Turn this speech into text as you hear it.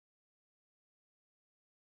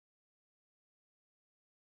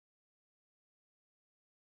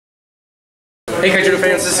Hey Kaijudo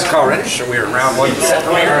fans, this is Carl Reddish, and we are in round one set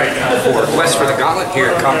premiere for Quest for the Gauntlet here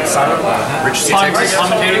at Comic Asylum, Richardson, Texas.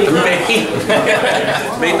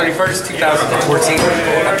 May 31st, 2014.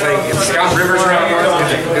 I'm playing against Scott Rivers round one.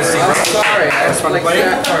 Sorry, I just want to play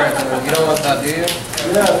that card. You don't want that, do you?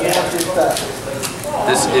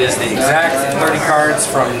 This is the exact 30 cards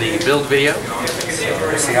from the build video.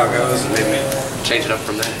 We'll see how it goes and maybe change it up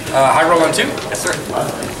from there. High roll on 2? Yes, sir.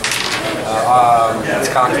 It's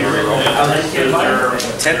cocked. 10.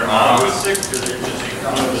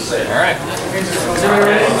 Alright.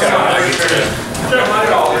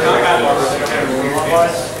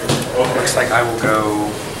 Looks like I will go.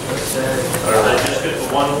 Just get the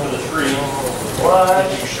one over the tree.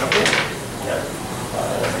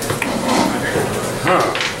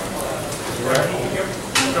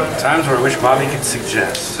 Times where I wish Bobby could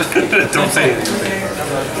suggest. Don't say anything.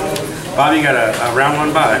 Bobby got a round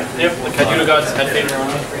one bye. Yep, the Kaijudo God's head fade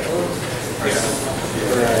round one.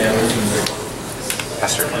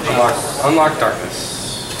 Master, unlock darkness.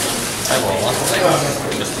 I will unlock the thing.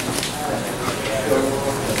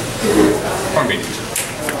 Corn bean.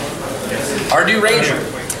 Ardu Ranger.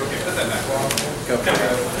 Go.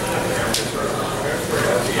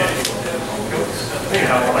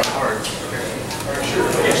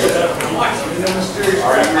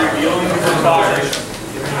 Alright, revealing the box.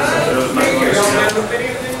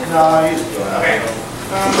 No, he's good. Okay.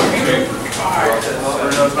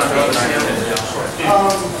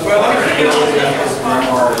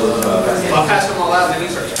 I'll pass them all out and then he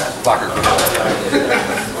starts passing. Blocker.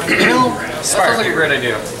 That sounds like a great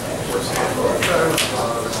idea.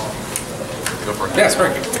 Go for it. Yeah,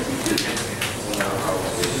 Spring.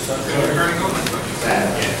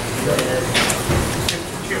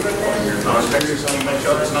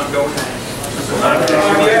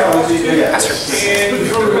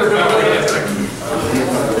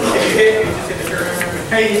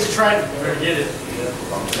 Hey, he's trying to get it. Is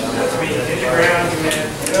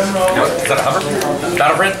that a hover?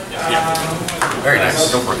 Battleprint? Yeah. Very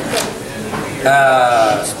nice. Go for it.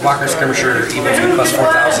 Blocker, skirmisher, evens with plus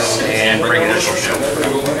 4,000, and bring additional shield.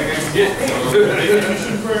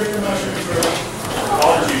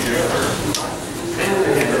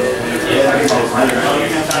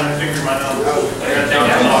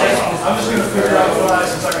 I'm just going to figure out why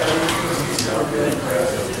since I got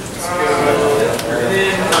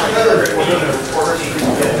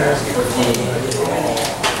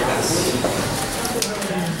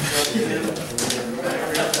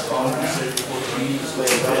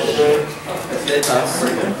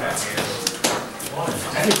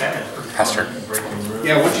Pastor.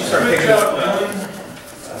 Yeah, once you start picking up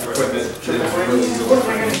equipment.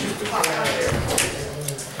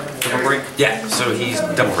 Double break? Yeah, so he's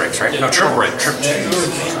double breaks, right? No, triple break. Triple.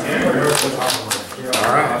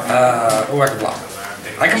 Alright. Oh, I can block.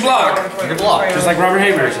 I can block! You can block. Just like Robert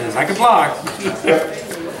Haber says, I can block.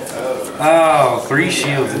 Oh, 3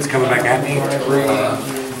 shields. It's coming back at me.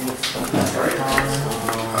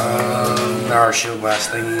 There are shield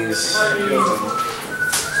blast thingies.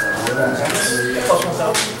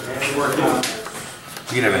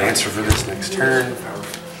 You can have an answer for this next turn.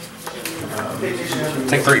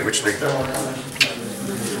 Take 3. Which 3?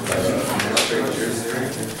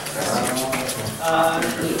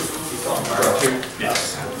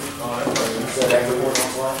 Yes.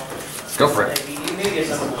 Go for it.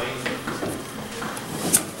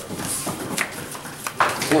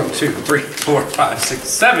 1, 2, 3, 4, 5, 6,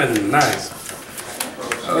 7. Nice.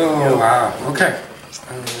 Oh wow. Okay.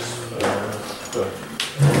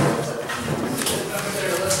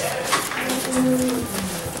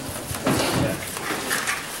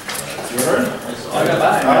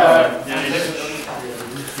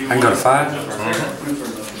 I can go to 5.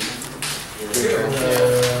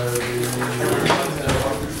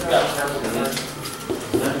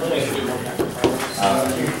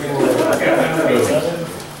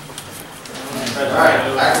 Alright,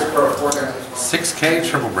 6K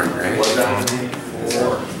triple break, right?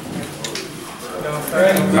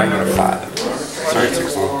 I go to 5. Sorry,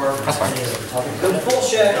 6. That's fine.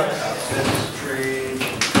 Bullshit.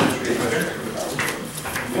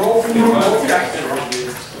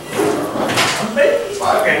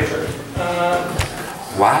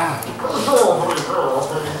 Wow.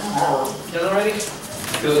 You guys ready?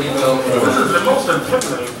 This is the most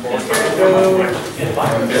intimidating part.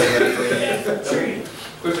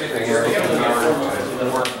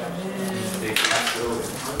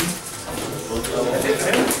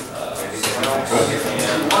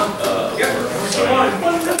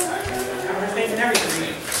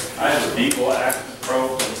 I have a Beagle Act Pro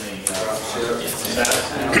from the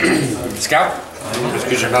Scout. Just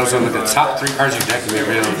use your nose on the top 3 cards of your deck and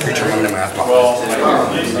reveal a creature among them as block.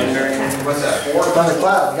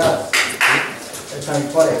 Thundercloud, you got it. Every time you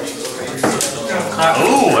play.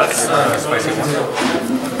 Ooh, that's spicy one.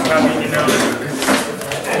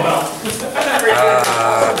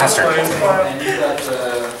 Pester.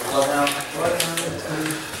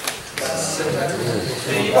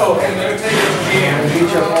 Beat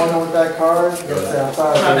your opponent with that card, get it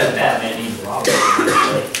outside.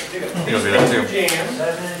 You'll do that too.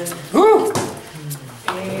 Woo!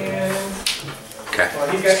 Okay.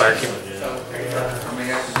 Fire cube.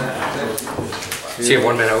 So you have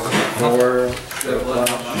 1 minute open?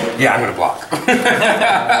 Yeah, I'm gonna block. I'm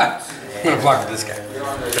gonna block this guy. Go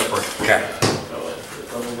for it. Okay.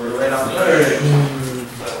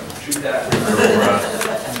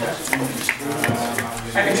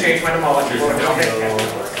 I can change my homology.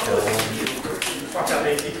 Swap out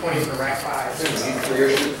the 20 for rack 5.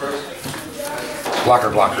 Blocker,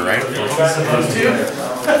 right? 2,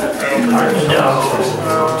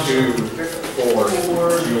 4,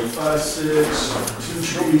 5, 6, 2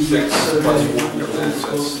 trees, 6, 7,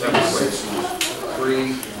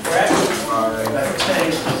 3, 5,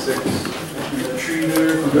 6. Tree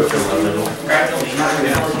there.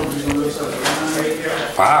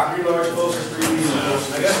 Wow. 3 large posts, 3 medium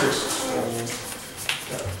posts. I guess there's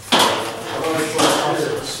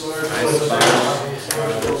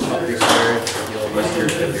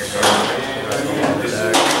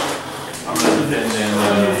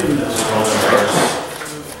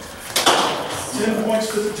 10 points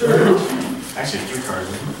for the turn. Actually, 3 cards.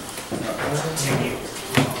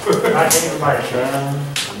 I think my turn.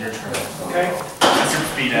 Your turn. Okay. That's your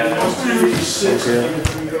speed at it. 6,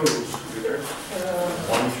 3 goes.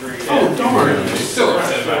 1, 3. Oh, darn. Still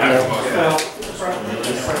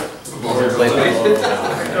Well,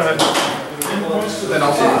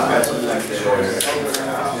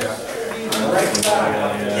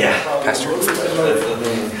 Yeah. Pester.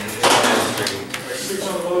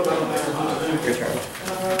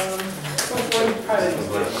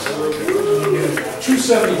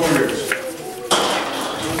 270 wonders.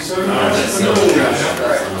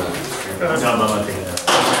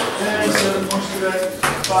 7 points to that.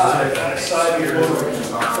 5 outside of your motor.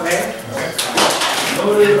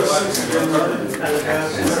 Motor 6 again.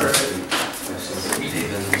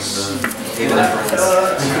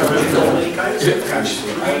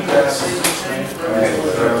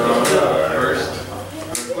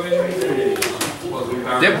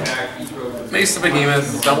 Yep. Mace the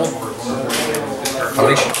Behemoth. Double.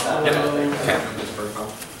 Unleash. Yep. Okay.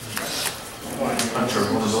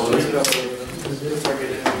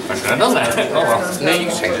 I should have done that. Oh well. No, you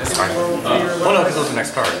can change it. It's fine. Oh no, because that's the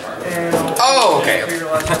next card. Oh, okay.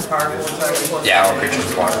 Yeah, all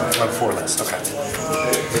creatures block. 4 less. Okay.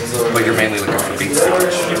 But you're mainly looking for beats.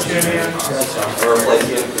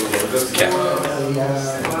 Okay.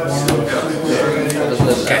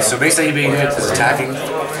 Okay, so basically being hit is attacking.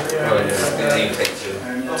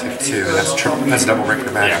 Take 2. That's double breaking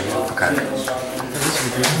the magic. Okay.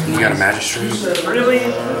 You got a Magistry. really?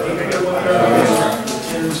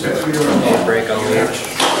 Break on each.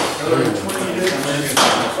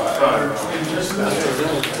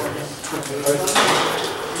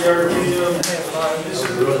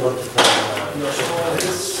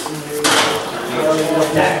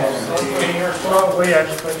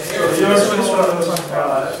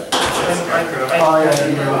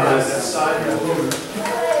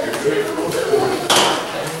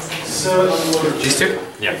 These 2?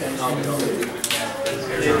 Yeah.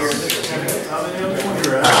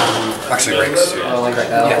 Actually, breaks. I like that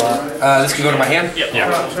a lot. This can go to my hand? Yeah.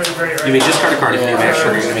 You may discard a card if you make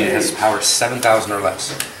sure your enemy has power 7,000 or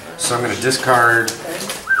less. So I'm going to discard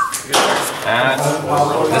this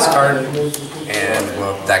card and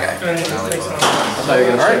well, that guy. I thought you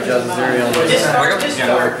were going to say Judge Zuri on this.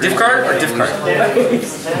 Diff card or diff card?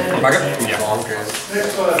 Maga? Yeah.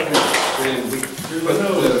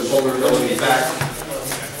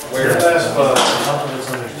 Where? Last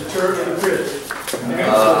 5. Turn and crit.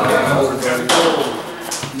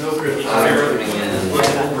 No crit.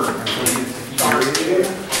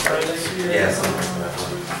 Yes.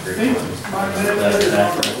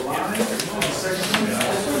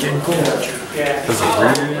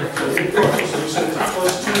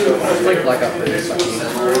 Like black up for this.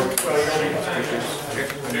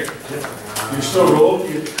 You still roll?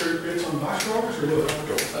 You get crit bits on box rollers or what?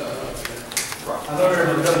 I thought I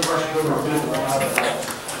had done partial over.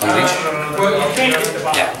 Unleash? Well, you can't get the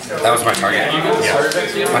box. Yeah, that was my target.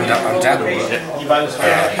 Untap. You buy this card.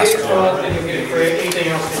 Anything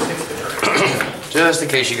else, it hits the turn. Just in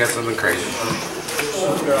case you got something crazy.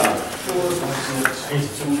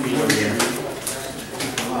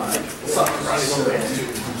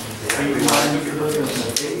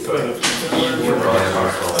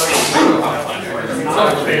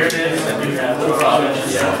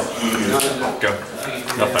 Go.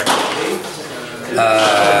 No effect.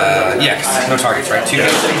 Yeah, no targets, right? 2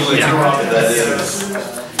 hits?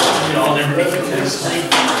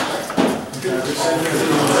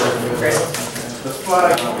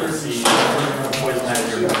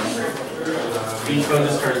 Each one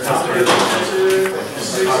just starts top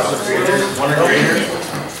one or greater.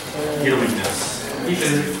 Get a weakness.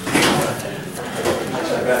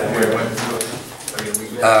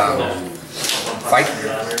 Fight?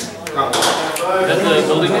 That's the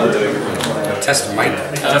building. Test of might?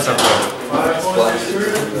 That's our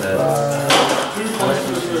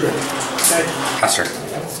Passer.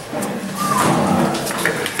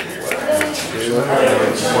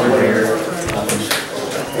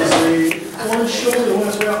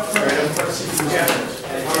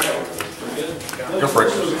 Go for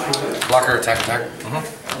it. Blocker, attack.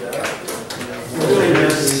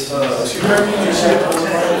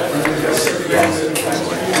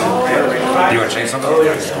 You want to change something?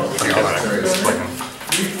 Okay, hold on.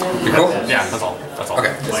 You cool? Yeah, that's all. That's all.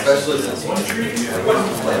 Okay.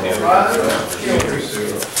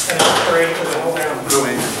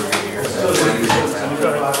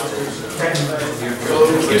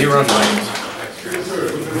 You do run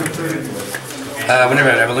whenever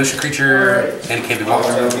an evolution creature and it can be walked.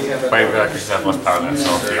 Wait, creatures have less power than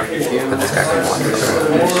itself. Yeah. But this guy can walk.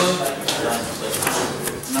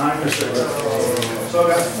 So I've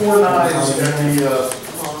got 4 knives and the,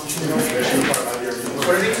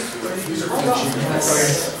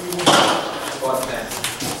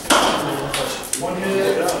 one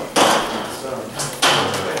hit.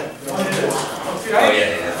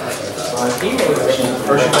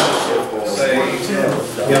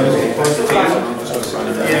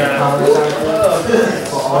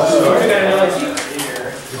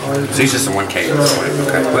 So he's just a 1K.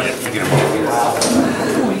 Okay, but you get him.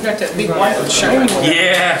 You got that big white with shiny one.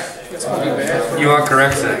 Yeah! That's gonna be bad. You are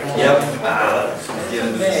correct, sir.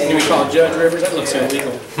 Can we call Judge Rivers? That looks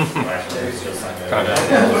illegal. I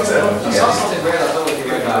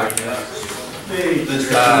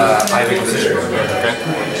have a position.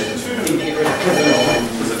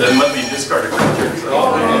 Then let me discard a creature.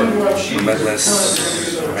 Limitless.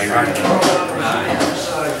 Vanguard.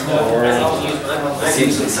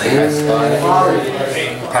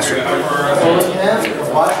 Passer.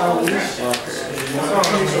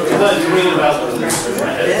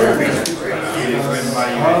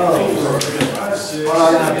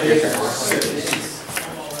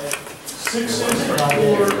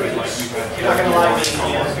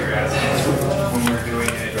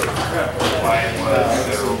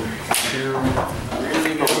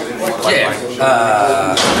 Yeah.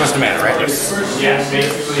 What's the matter, right? Yeah,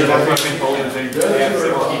 basically, that's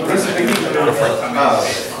Go for it.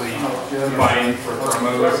 Buying for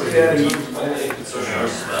promos.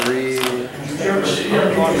 3.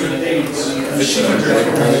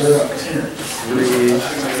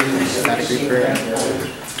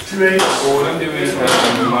 2 8. Well, what I'm doing is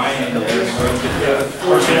buying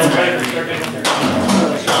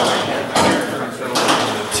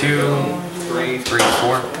Two, three,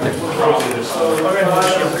 4.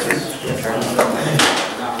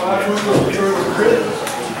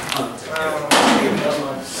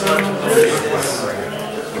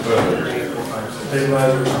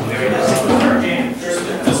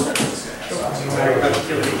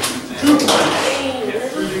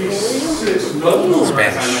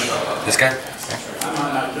 Spanish. This guy?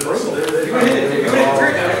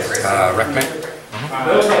 Recommend?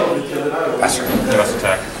 Passer. Must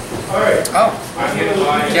attack. Oh.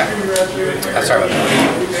 Yeah. I'm sorry about that.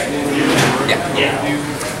 Yeah.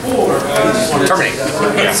 Terminate.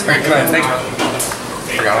 Yes. Alright, go ahead. Thank you.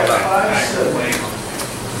 Forgot all that.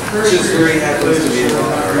 Just very happens to be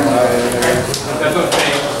That's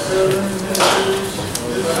okay.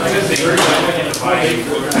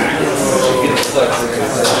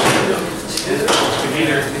 I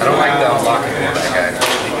don't like the unlocking of that guy.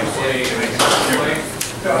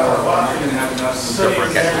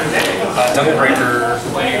 Double breaker,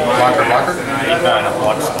 blocker.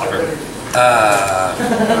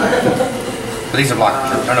 But he's a blocker.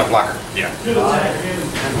 Oh no, blocker. Yeah.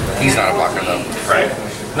 He's not a blocker though. Right.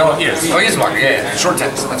 No, he is. Oh, he is a blocker. Yeah. Short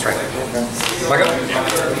text. That's right. Like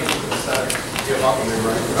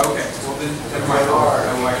Okay. Well, then, if my car,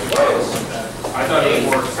 I'm like, I thought it was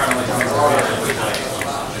more kind of like.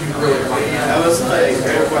 I was like,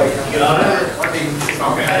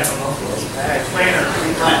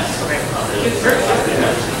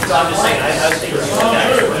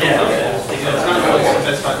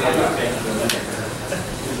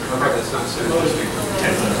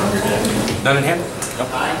 None in hand? Nope.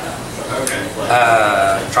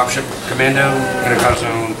 Dropship Commando, Intercom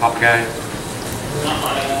Zone, Pop Guy.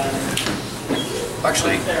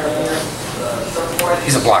 Actually,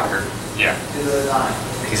 he's a blocker. Yeah.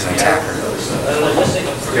 He's an attacker.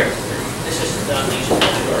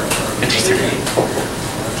 Interesting.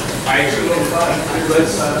 I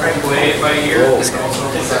play it by ear. This guy.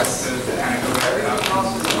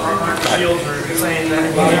 Shields are saying that.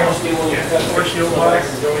 Or shield wise.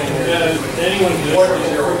 Anyone can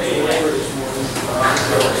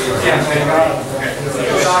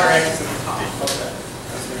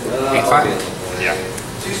Eight five? Yeah.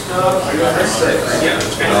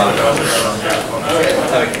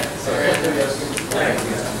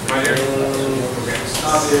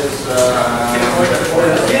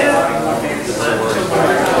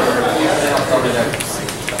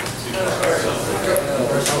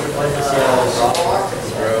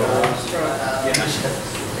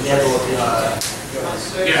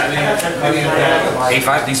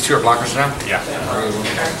 A5, these two are blockers now? Yeah.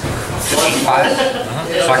 A5?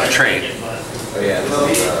 So I can trade.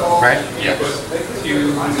 Right? Yeah.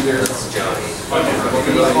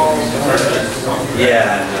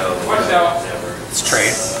 Yeah, no. Let's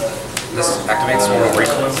trade. This activates World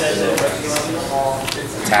Recoil.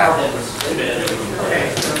 Tab.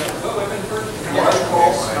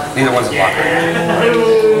 Neither one's a blocker.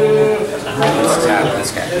 Let's tab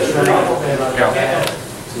this guy. Go.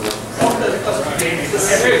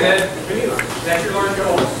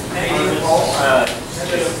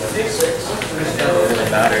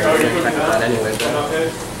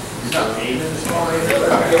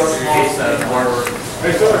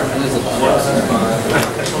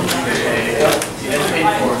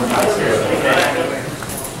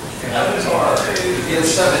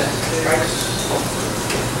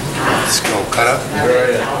 Let's go cut up.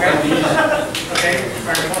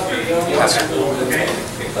 That's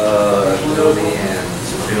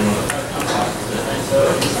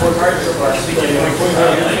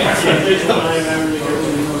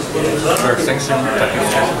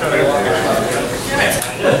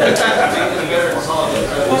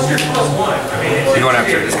You going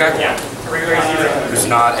after this guy? Yeah. Who's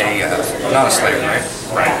not a slave, right?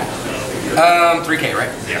 Right. 3K,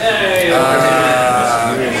 right? Yeah.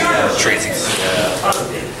 Tracy's.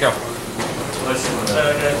 Go.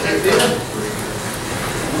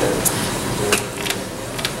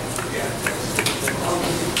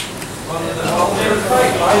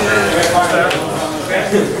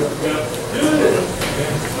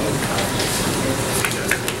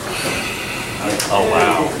 Oh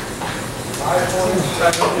wow.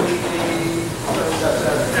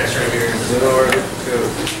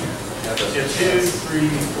 Yeah, 2, 3,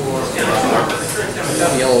 4.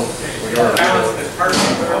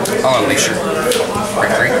 I'll unleash you.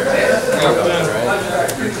 Break 3.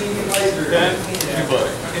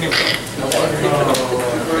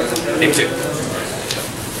 Name 2.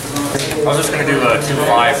 I was just going to do a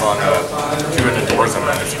 2-5 on 2 in the doors and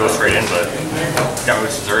then just go straight in, but got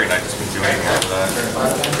moved to Missouri and I just been doing after that.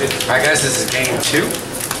 Alright guys, this is game 2.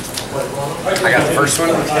 I got the first one.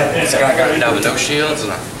 This guy got me down with no shields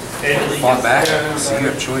and I fought back. So you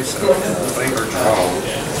have a choice of fight or draw.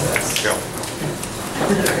 Go.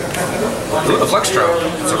 Ooh, a flex draw.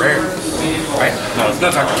 It's a rare. Right?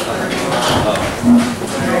 No time.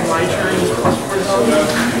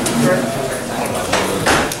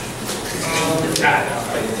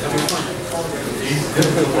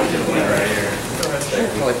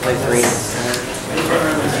 Probably play 3.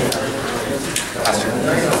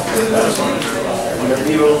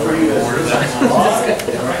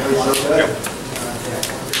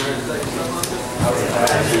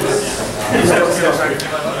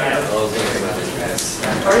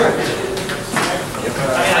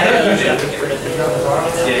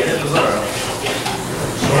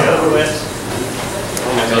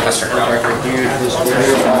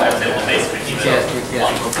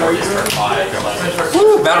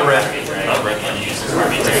 Woo, battle red.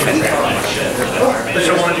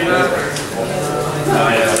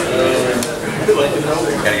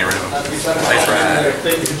 Gotta get rid of him. Nice ride.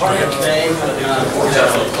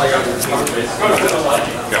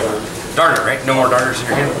 Go. Darter, right? No more darters in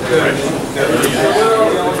your hand?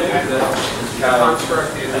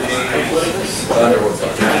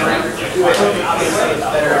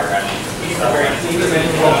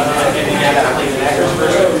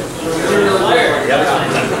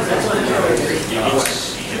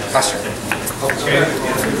 Faster. We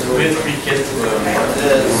had 3 kids.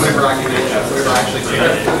 Whenever I can actually see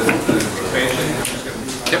it. Expansion.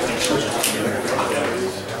 Yep.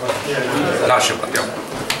 Not sure about the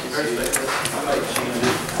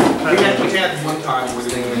We had one time when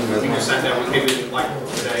we just sat down, we came in like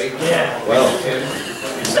today. Yeah. Well,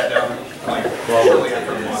 we sat down like shortly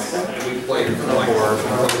after the month, and we played for like 4 hours.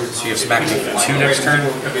 So you have smack me for 2 next turn?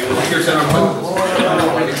 Here's that on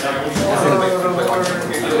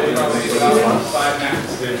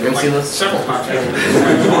several times.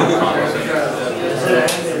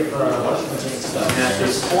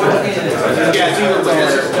 Yeah, it's either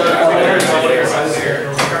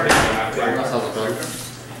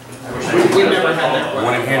we never had that.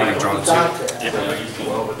 One in hand, you've drawn 2.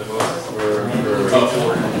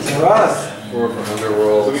 For us. 4 for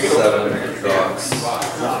Underworld, 7 for Dogs.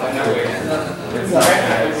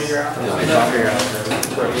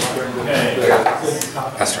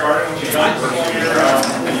 That's right.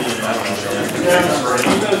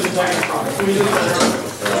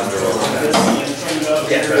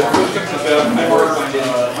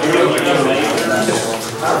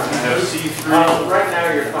 Right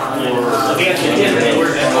now you're fine.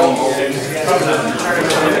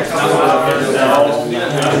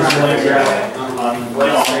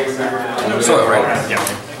 So, right? Yeah.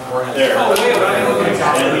 There.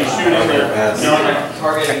 And he's shooting there.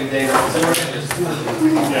 Targeting data.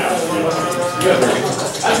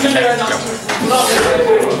 I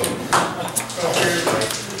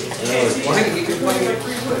think he could play.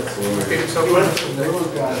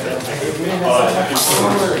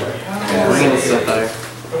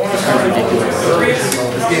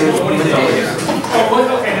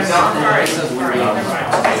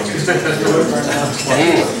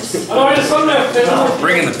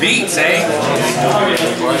 Bringing the beats, eh?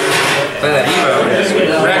 Play that Evo.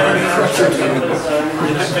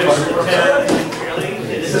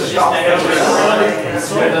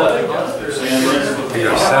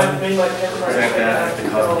 Evo 7.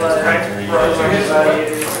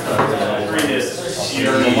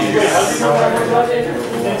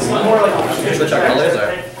 Switch out colors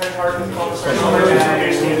there.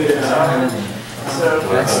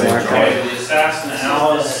 Okay, the Assassin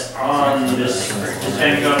Alice on this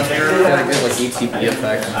tank gun here. Got a good like ETP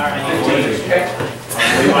effect.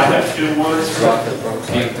 We might have 2 ones. It's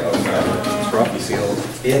rocky sealed.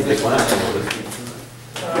 Yeah, big one.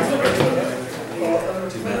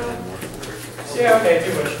 Yeah, okay,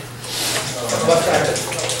 2 much.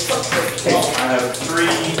 I have 3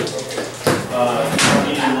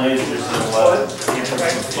 medium lasers and 11.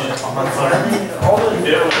 All the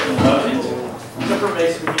bit with 11. Except for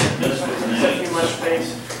basic, this was 9. Too much space.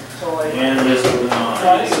 So like, and this was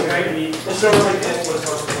 9. It's not really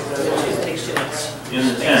it takes 2 minutes. In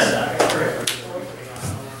the 10.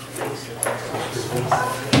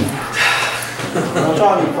 I'm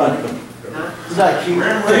talking fun. Is that cute?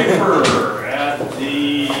 Grim Reaper at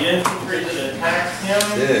the infantry that attacks him.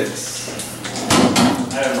 6.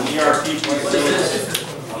 I have an ERP plus 6.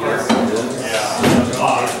 Yeah,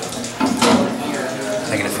 5.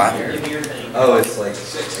 -5. Oh, it's like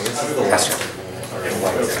 6. I guess it's the last one.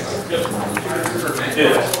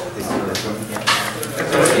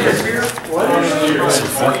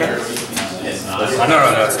 No,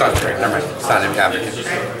 it's not true. Never mind. It's not an advocate.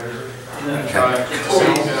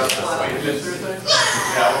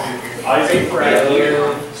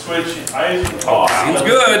 Switch. Oh, seems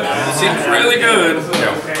good. Seems really good.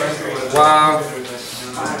 Yeah. Wow.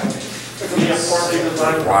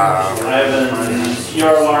 Wow. I have an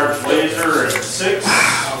ER large laser at 6.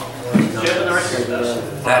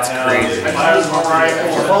 That's crazy. Plasma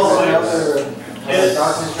rifle at 6.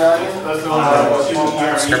 Darkness Dragon?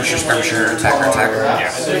 Skirmisher, attacker.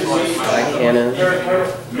 Yeah. Black cannon.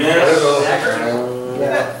 Miss.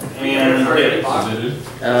 And hit.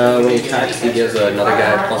 When he attacks, he gives another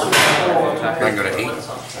guy plus I can go to 8. I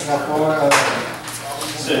got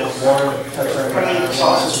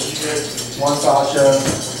 6. one Sasha,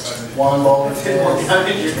 one Logan, one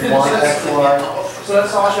XY. So that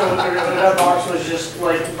Sasha, that box was just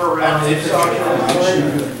like bereft.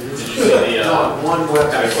 One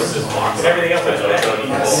weapon. Everything else was back.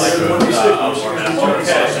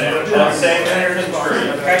 Same infantry.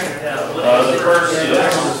 The first is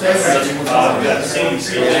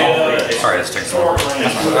Sorry, this takes long.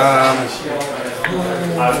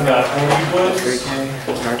 I've got 3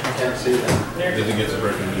 Did it get the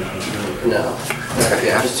recognition? No.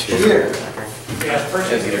 Yeah. Here. I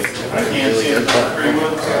can't see it. 3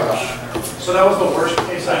 woods. So that was the worst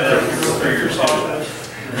case I ever figured saw.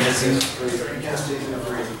 If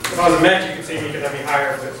I was a mech, you could see me could have me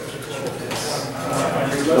higher.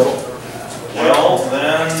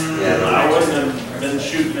 then I wouldn't have been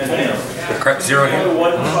shooting at him. Correct, zero The here.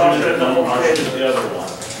 one saw should have done I'll shoot the other one.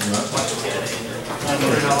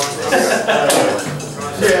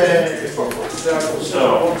 So.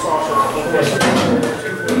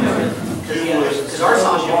 Our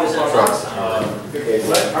Sasha was at Fox.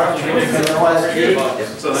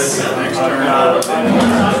 So this is the next turn.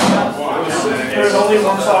 There's only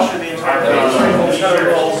one Sasha the entire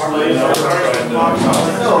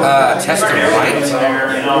Tester white.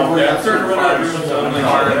 Third one out.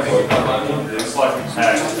 It's like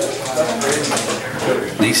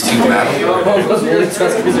These two battle. Those really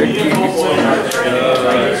Tuskers are huge.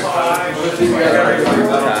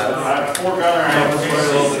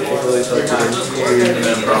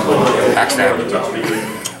 Axe down. You know.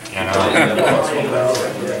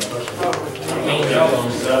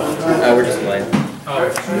 We're just playing.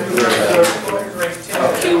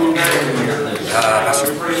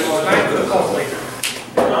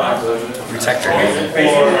 Protector.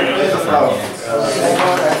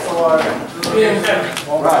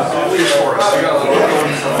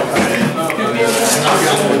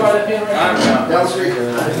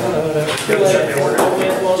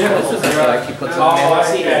 He puts on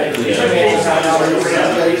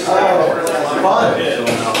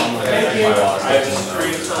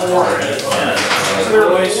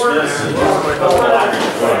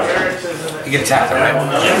You get attacked, though, right?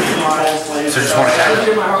 Yeah. So just one attack?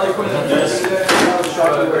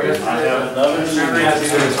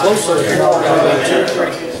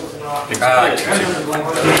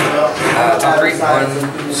 Top three. 1,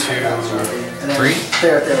 2, 3.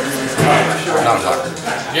 Non-blocker.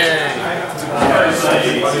 Yay!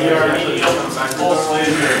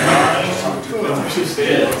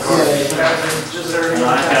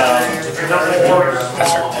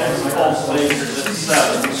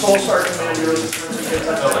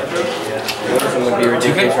 would be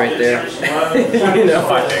ridiculous right there. You know,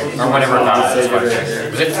 5 thing. Or whatever it was.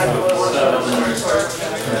 Was it?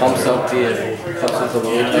 Pumps up the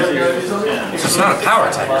load. So it's not a power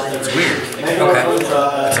attack. It's weird. Okay.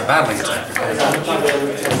 It's a battling attack.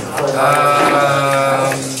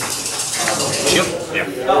 Shield? Yeah.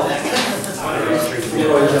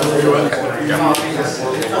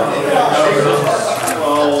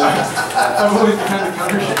 I'm always behind the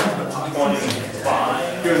counter shit.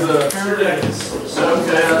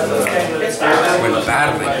 When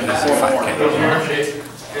battling, it's a 5K.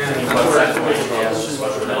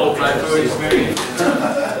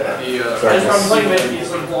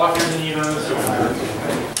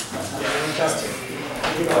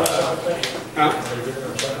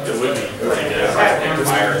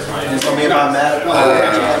 Tell me about Matt.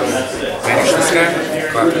 Manage this guy.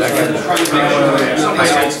 Go after that guy.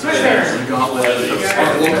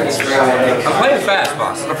 I'm playing fast,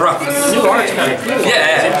 boss. I promise. New art's kind of cool.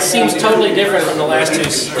 Yeah. It seems totally different from the last two.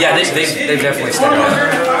 Yeah, they definitely stepped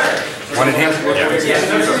up. Wanted him? Yeah.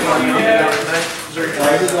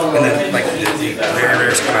 And then, like, the very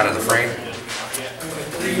rares come out of the frame.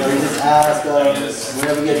 Just ask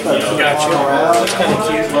whenever we get around. That's kind of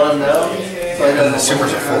cute. Let them know. And then the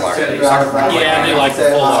supers are full art. Yeah, they like the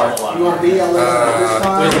full art. You want to be on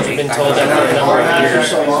We've been told that for a number of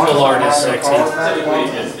years. Full art is sexy.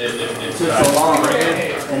 It took so long,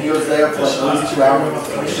 and he was there for like at least 2 hours.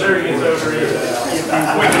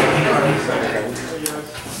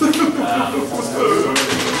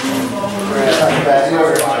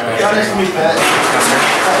 Nice to meet Pat.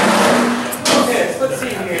 Okay, let's see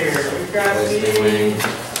here. We've got the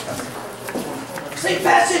safe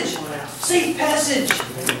passage. Safe passage.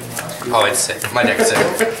 Oh, it's sick. My deck's sick.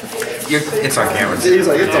 It's on camera. He's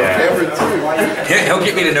like, it's on camera too. He'll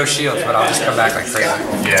get me to no shields, but I'll just come back like crazy.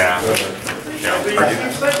 Yeah.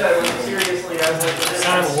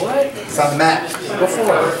 Sign what? It's on the map.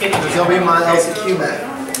 Before. It's going to be my LCQ map.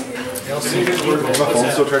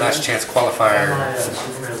 Last chance qualifier.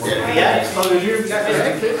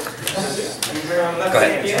 Go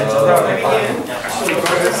ahead.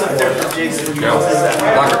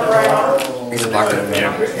 Blocker. He's a blocker.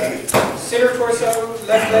 Yeah. Center torso,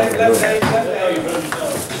 left leg, left leg, left leg.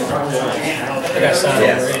 I got signed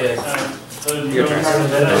already. You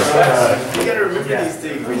gotta remember these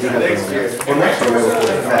things. We do have next year. Well, next year we'll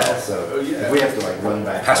play fast, so if we have to like run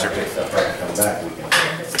back, Pastor. pick stuff up and come back, we can.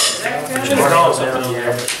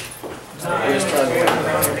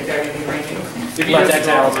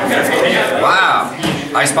 Wow.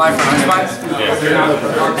 I spy for an I spy? Yeah.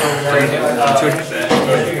 2.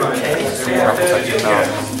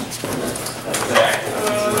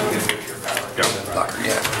 Go. Blocker,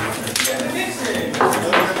 yeah.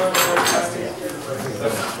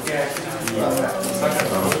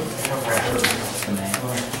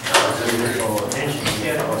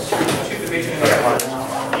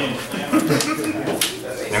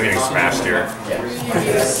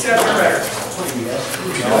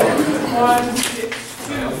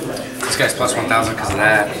 This guy's plus 1,000 because of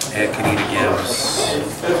that. And Kaneda gives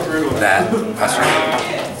that. That's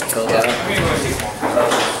right.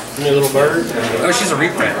 New little bird. Oh, she's a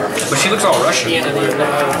reprint, but she looks all Russian. Yeah, the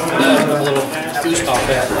little goose off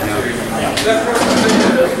that.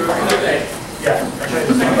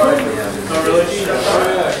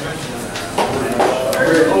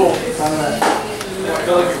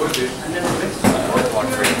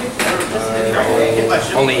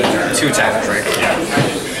 Only 2 attackers, right? Yeah.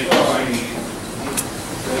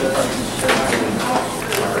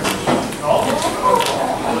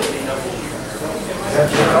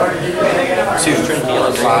 Two,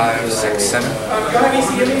 5, 6, 7.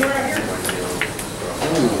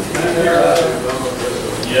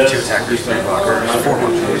 Two attackers, 3 blockers, 4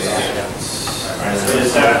 monkeys.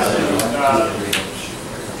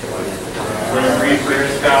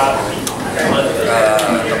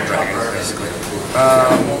 Double dragon, basically.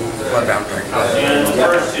 Bloodbound dragon. And the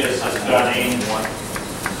first is stunning.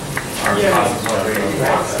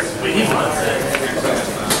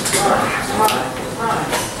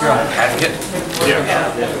 Advocate? Yeah.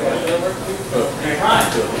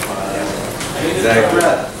 Exactly.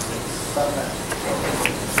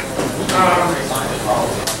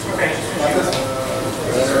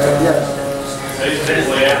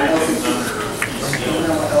 Basically, everything's under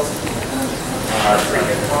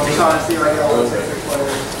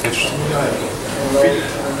Interesting.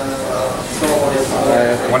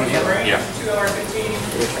 One of you? Yeah.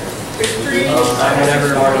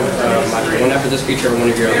 Whenever this feature or one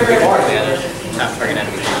of your other features, not target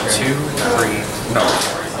enemy. 2, 3, no.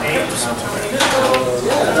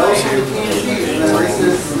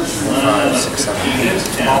 5, 6, 7, 8.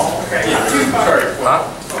 Huh?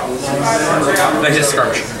 They just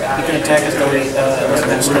skirmish. You can attack us the way Oh,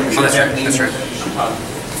 that's right. That's right.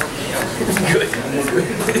 Good.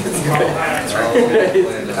 That's right.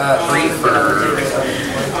 3 for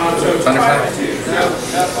Thunderclap.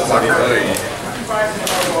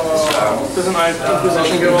 Doesn't my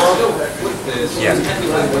position go off? Yeah.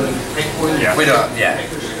 Yeah. We don't. Yeah.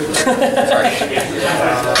 Sorry.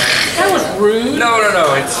 That was rude. No.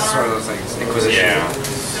 It's just one of those things. Inquisition. Yeah.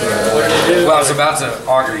 Well, I was about to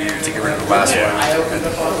augur you to get rid of the last one.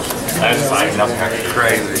 That's fine. Nothing happened.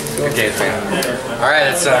 Crazy. Good games, man. Alright,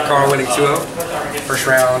 it's Carl winning 2-0. First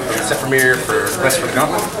round of the set premiere for Quest for the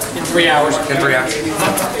Gauntlet. In 3 hours. In 3 hours.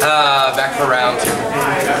 Back for round 2.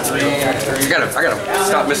 I gotta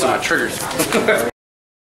stop missing my triggers.